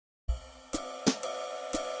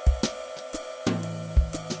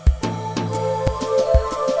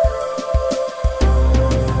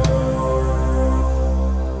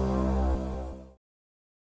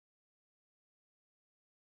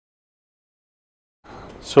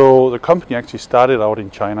So the company actually started out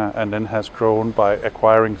in China and then has grown by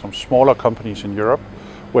acquiring some smaller companies in Europe,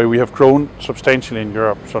 where we have grown substantially in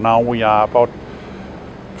Europe. So now we are about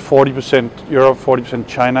 40% Europe, 40%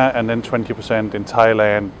 China, and then 20% in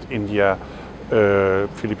Thailand, India,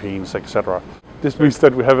 Philippines, etc. This means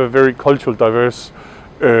that we have a very culturally diverse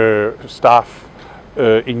staff.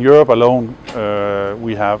 In Europe alone,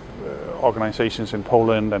 we have organizations in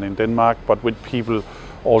Poland and in Denmark, but with people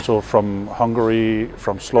also from Hungary,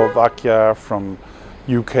 from Slovakia, from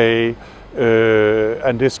UK,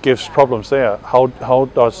 and this gives problems there. How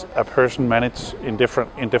does a person manage in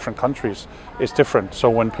different countries? It's different. So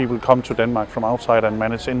when people come to Denmark from outside and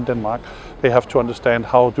manage in Denmark, they have to understand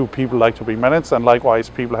how do people like to be managed, and likewise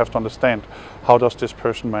people have to understand how does this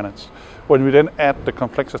person manage. When we then add the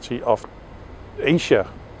complexity of Asia,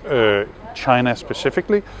 China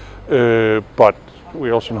specifically, but we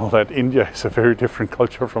also know that India is a very different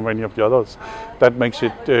culture from any of the others. That makes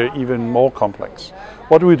it even more complex.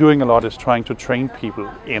 What we're doing a lot is trying to train people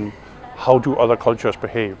in how do other cultures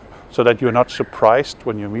behave, so that you're not surprised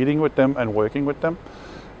when you're meeting with them and working with them.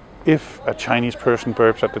 If a Chinese person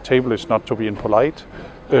burps at the table, it's not to be impolite.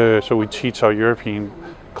 So we teach our European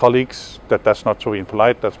colleagues that that's not to be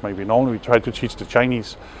impolite, that's maybe normal. We try to teach the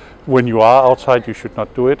Chinese, when you are outside, you should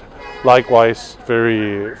not do it. Likewise,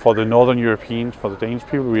 for the Northern Europeans, for the Danish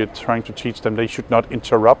people, we are trying to teach them they should not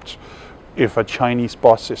interrupt if a Chinese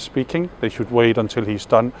boss is speaking. They should wait until he's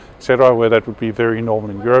done, etc. Where that would be very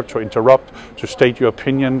normal in Europe, to interrupt, to state your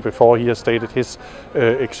opinion before he has stated his,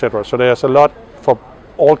 etc. So there's a lot for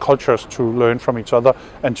all cultures to learn from each other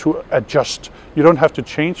and to adjust. You don't have to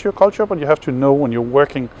change your culture, but you have to know when you're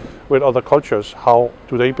working with other cultures, how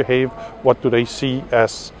do they behave, what do they see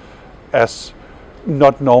as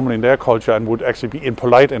not normal in their culture and would actually be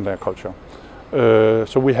impolite in their culture.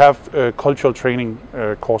 So we have cultural training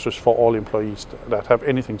courses for all employees that have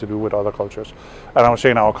anything to do with other cultures. And I would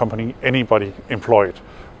say in our company, anybody employed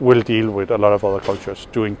will deal with a lot of other cultures,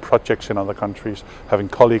 doing projects in other countries, having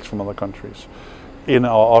colleagues from other countries. In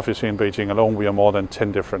our office in Beijing alone, we are more than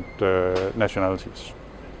 10 different nationalities.